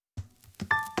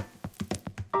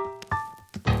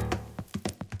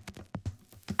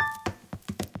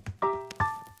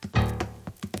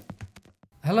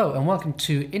Hello and welcome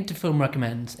to Interfilm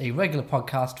Recommends, a regular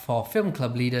podcast for film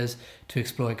club leaders to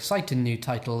explore exciting new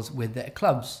titles with their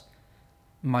clubs.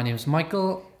 My name is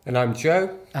Michael. And I'm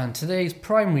Joe. And today's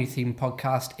primary theme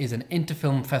podcast is an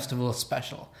Interfilm Festival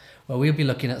special, where we'll be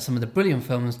looking at some of the brilliant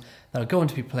films that are going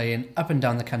to be playing up and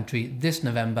down the country this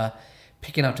November,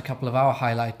 picking out a couple of our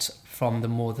highlights from the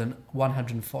more than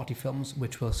 140 films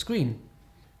which we'll screen.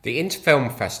 The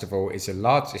Interfilm Festival is the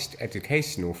largest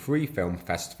educational free film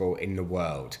festival in the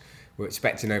world. We're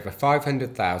expecting over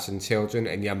 500,000 children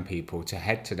and young people to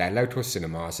head to their local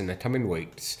cinemas in the coming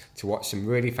weeks to watch some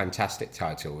really fantastic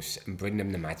titles and bring them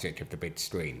the magic of the big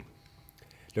screen.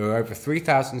 There are over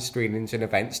 3,000 screenings and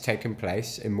events taking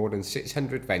place in more than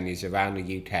 600 venues around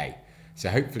the UK, so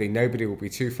hopefully nobody will be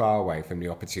too far away from the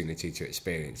opportunity to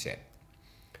experience it.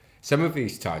 Some of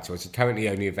these titles are currently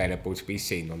only available to be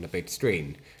seen on the big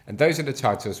screen, and those are the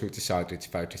titles we've decided to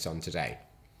focus on today.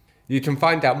 You can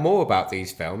find out more about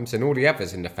these films and all the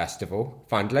others in the festival,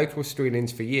 find local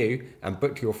screenings for you, and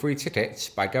book your free tickets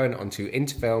by going onto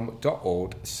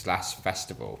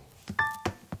interfilm.org/festival.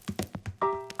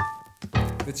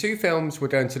 The two films we're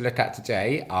going to look at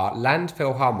today are Land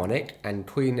Philharmonic and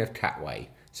Queen of Katwe.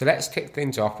 So let's kick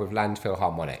things off with Land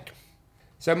Philharmonic.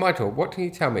 So Michael, what can you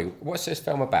tell me? What's this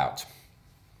film about?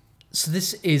 So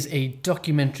this is a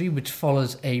documentary which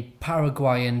follows a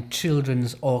Paraguayan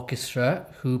children's orchestra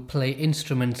who play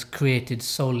instruments created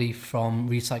solely from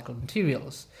recycled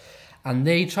materials. And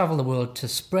they travel the world to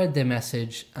spread their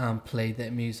message and play their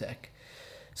music.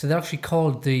 So they're actually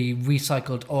called the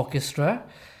Recycled Orchestra,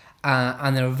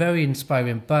 and they're a very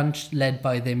inspiring bunch led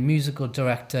by their musical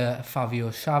director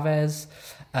Fabio Chavez.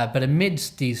 But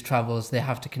amidst these travels, they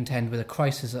have to contend with a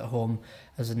crisis at home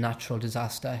as a natural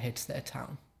disaster hits their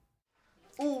town.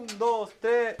 1, 2,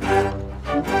 3.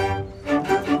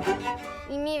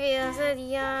 Y mi vida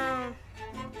sería,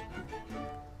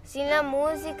 sin la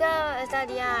música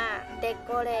estaría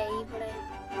decorative.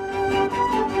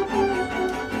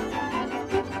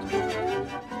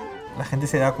 La gente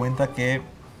se da cuenta que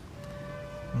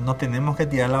no tenemos que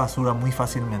tirar la basura muy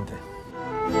fácilmente.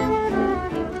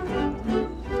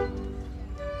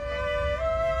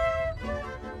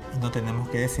 Y no tenemos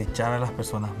que desechar a las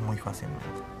personas muy fácilmente.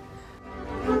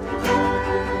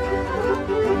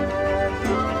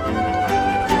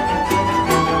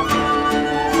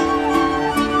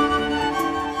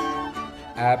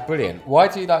 Brilliant. Why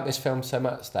do you like this film so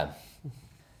much then?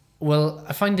 Well,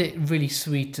 I find it really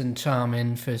sweet and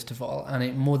charming, first of all, and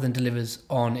it more than delivers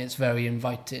on its very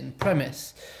inviting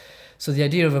premise. So the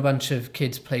idea of a bunch of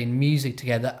kids playing music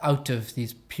together out of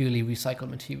these purely recycled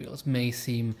materials may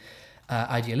seem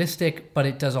idealistic, but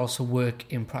it does also work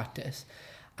in practice.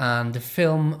 And the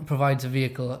film provides a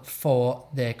vehicle for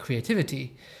their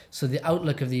creativity. So the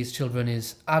outlook of these children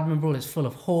is admirable, it's full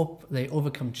of hope, they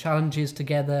overcome challenges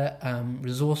together,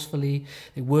 resourcefully,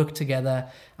 they work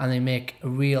together, and they make a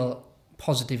real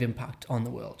positive impact on the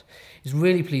world. It's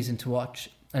really pleasing to watch,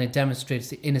 and it demonstrates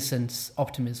the innocence,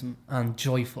 optimism, and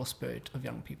joyful spirit of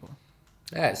young people.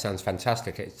 Yeah, it sounds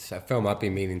fantastic. It's a film I've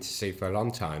been meaning to see for a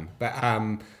long time. But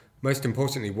most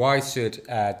importantly, why should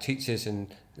teachers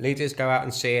and leaders go out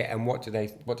and see it, and what do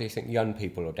you think young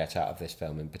people will get out of this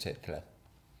film in particular?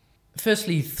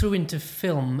 Firstly, through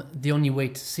Interfilm, the only way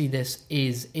to see this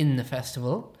is in the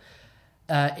festival.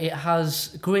 It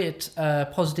has great,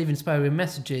 positive, inspiring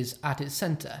messages at its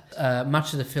centre.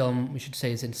 Much of the film, we should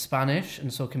say, is in Spanish,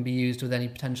 and so can be used with any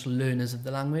potential learners of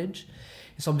the language.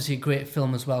 It's obviously a great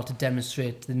film as well to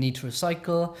demonstrate the need to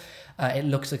recycle. It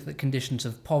looks at the conditions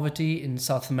of poverty in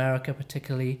South America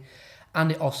particularly, and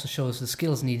it also shows the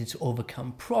skills needed to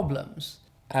overcome problems.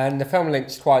 And the film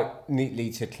links quite neatly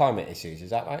to climate issues, is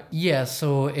that right? Yeah,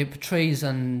 so it portrays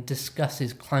and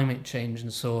discusses climate change,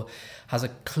 and so has a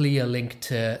clear link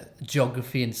to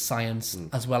geography and science,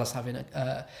 as well as having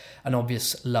an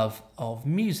obvious love of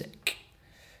music.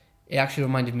 It actually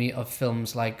reminded me of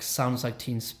films like Sounds Like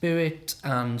Teen Spirit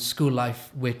and School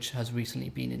Life, which has recently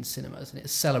been in cinemas, and it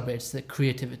celebrates the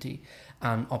creativity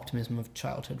and optimism of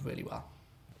childhood really well.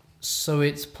 So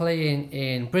it's playing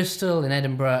in Bristol, in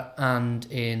Edinburgh, and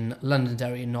in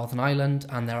Londonderry in Northern Ireland,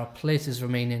 and there are places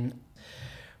remaining.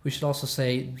 We should also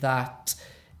say that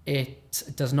it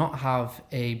does not have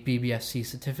a BBFC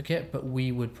certificate, but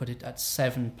we would put it at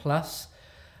 7+.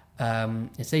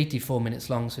 It's 84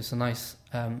 minutes long, so it's a nice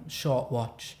short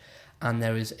watch, and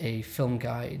there is a film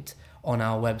guide on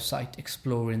our website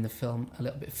exploring the film a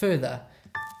little bit further.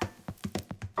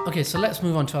 Okay, so let's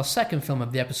move on to our second film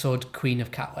of the episode, Queen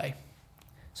of Katwe.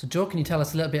 So Joe, can you tell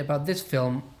us a little bit about this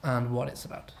film and what it's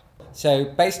about? So,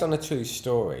 based on a true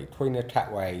story, Queen of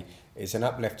Katwe is an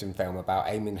uplifting film about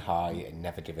aiming high and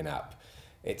never giving up.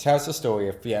 It tells the story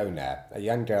of Fiona, a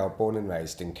young girl born and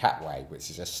raised in Katwe,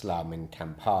 which is a slum in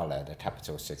Kampala, the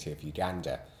capital city of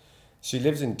Uganda. She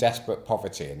lives in desperate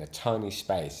poverty in a tiny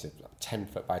space of 10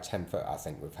 foot by 10 foot, I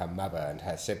think, with her mother and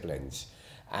her siblings,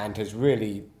 and has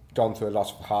really gone through a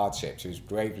lot of hardship. She was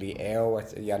gravely ill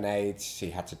at a young age. She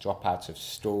had to drop out of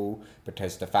school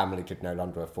because the family could no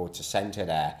longer afford to send her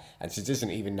there, and she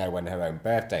doesn't even know when her own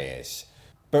birthday is.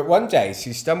 But one day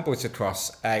she stumbles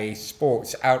across a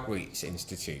sports outreach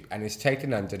institute and is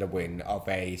taken under the wing of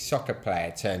a soccer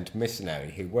player turned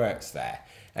missionary who works there.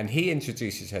 And he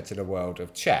introduces her to the world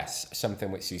of chess,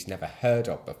 something which she's never heard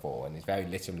of before and is very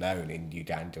little known in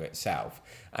Uganda itself.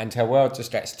 And her world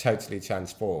just gets totally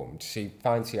transformed. She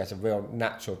finds she has a real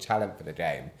natural talent for the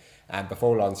game. And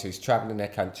before long, she's travelling her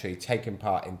country, taking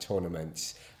part in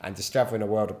tournaments and discovering a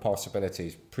world of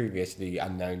possibilities previously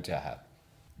unknown to her.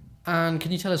 And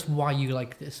can you tell us why you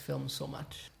like this film so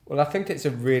much? Well, I think it's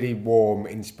a really warm,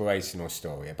 inspirational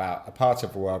story about a part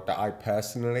of the world that I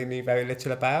personally knew very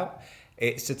little about.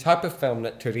 It's the type of film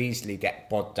that could easily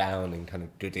get bogged down in kind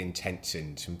of good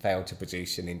intentions and fail to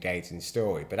produce an engaging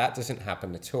story, but that doesn't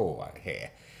happen at all right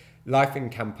here. Life in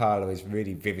Kampala is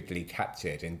really vividly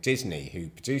captured, and Disney, who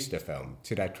produced the film,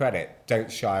 to their credit,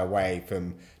 don't shy away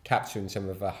from capturing some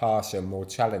of the harsher, more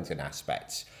challenging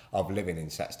aspects of living in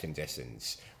such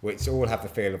conditions, which all have the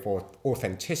feel of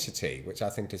authenticity, which I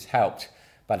think is helped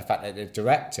by the fact that the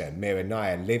director, Mira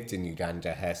Nair, lived in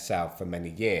Uganda herself for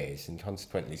many years, and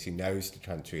consequently she knows the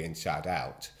country inside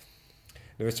out.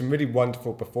 There are some really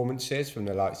wonderful performances from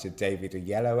the likes of David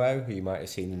Oyelowo, who you might have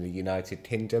seen in the United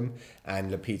Kingdom,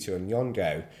 and Lupita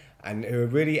Nyong'o, and who are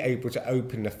really able to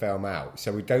open the film out.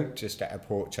 So we don't just get a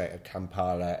portrait of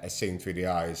Kampala as seen through the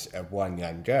eyes of one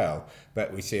young girl,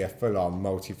 but we see a full-on,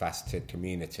 multifaceted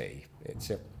community.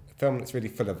 It's a film that's really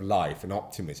full of life and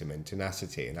optimism and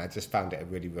tenacity, and I just found it a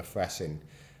really refreshing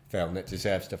film that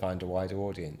deserves to find a wider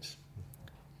audience.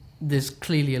 There's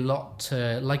clearly a lot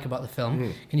to like about the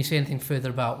film. Can you say anything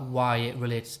further about why it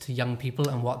relates to young people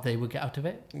and what they would get out of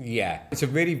it? Yeah, it's a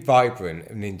really vibrant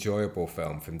and enjoyable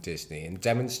film from Disney and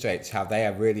demonstrates how they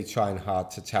are really trying hard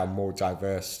to tell more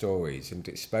diverse stories and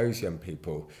expose young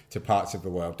people to parts of the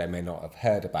world they may not have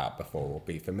heard about before or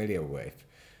be familiar with.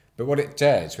 But what it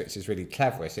does, which is really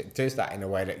clever, is it does that in a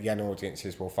way that young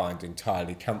audiences will find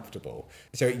entirely comfortable.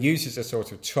 So it uses a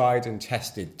sort of tried and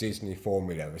tested Disney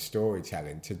formula of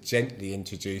storytelling to gently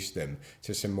introduce them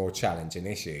to some more challenging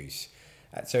issues.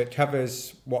 So it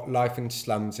covers what life in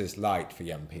slums is like for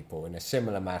young people in a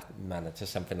similar manner to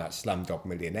something like Slumdog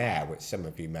Millionaire, which some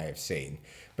of you may have seen.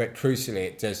 But crucially,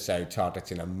 it does so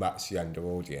targeting a much younger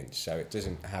audience, so it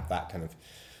doesn't have that kind of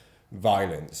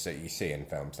violence that you see in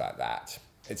films like that.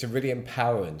 It's a really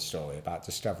empowering story about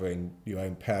discovering your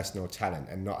own personal talent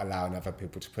and not allowing other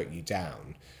people to put you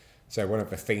down. So one of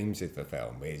the themes of the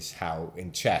film is how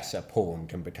in chess a pawn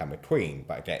can become a queen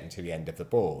by getting to the end of the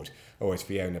board, or as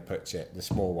Fiona puts it, the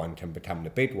small one can become the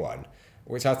big one,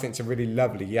 which I think is a really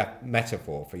lovely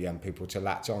metaphor for young people to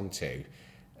latch onto.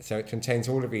 So it contains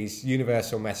all of these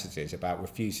universal messages about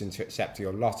refusing to accept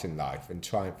your lot in life and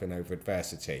triumphing over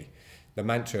adversity. The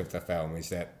mantra of the film is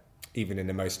that even in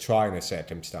the most trying of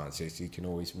circumstances, you can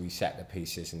always reset the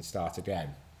pieces and start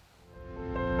again.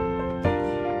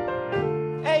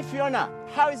 Hey Fiona,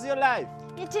 how is your life?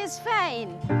 It is fine.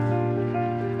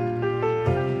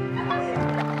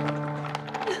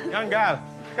 Young girl,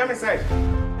 come inside.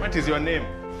 What is your name?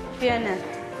 Fiona.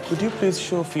 Could you please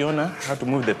show Fiona how to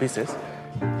move the pieces?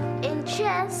 In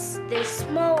chess, the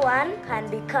small one can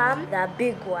become the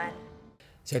big one.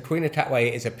 So Queen of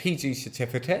Katwe is a PG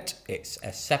certificate. It's a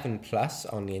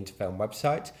 7+ on the Interfilm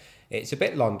website. It's a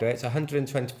bit longer, it's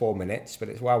 124 minutes, but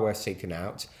it's well worth seeking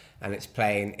out. And it's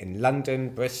playing in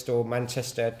London, Bristol,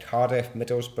 Manchester, Cardiff,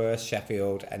 Middlesbrough,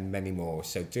 Sheffield, and many more.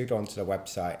 So do go onto the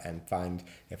website and find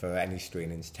if there are any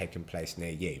screenings taking place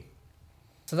near you.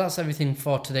 So that's everything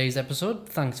for today's episode.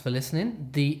 Thanks for listening.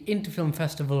 The Interfilm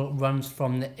Festival runs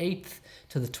from the 8th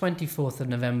to the 24th of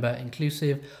November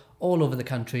inclusive, all over the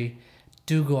country.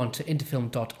 Do go on to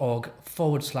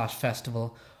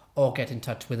interfilm.org/festival or get in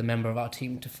touch with a member of our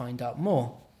team to find out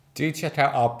more. Do check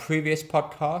out our previous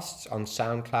podcasts on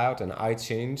SoundCloud and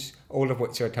iTunes, all of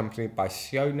which are accompanied by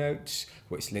show notes,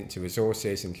 which link to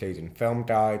resources including film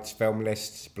guides, film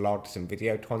lists, blogs and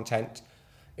video content.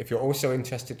 If you're also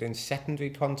interested in secondary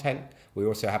content, we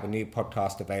also have a new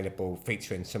podcast available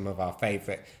featuring some of our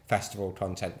favourite festival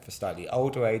content for slightly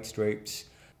older age groups.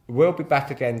 We'll be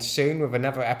back again soon with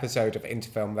another episode of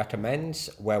Interfilm Recommends,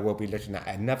 where we'll be looking at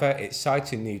another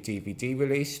exciting new DVD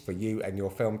release for you and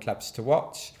your film clubs to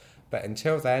watch. But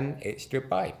until then, it's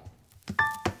goodbye.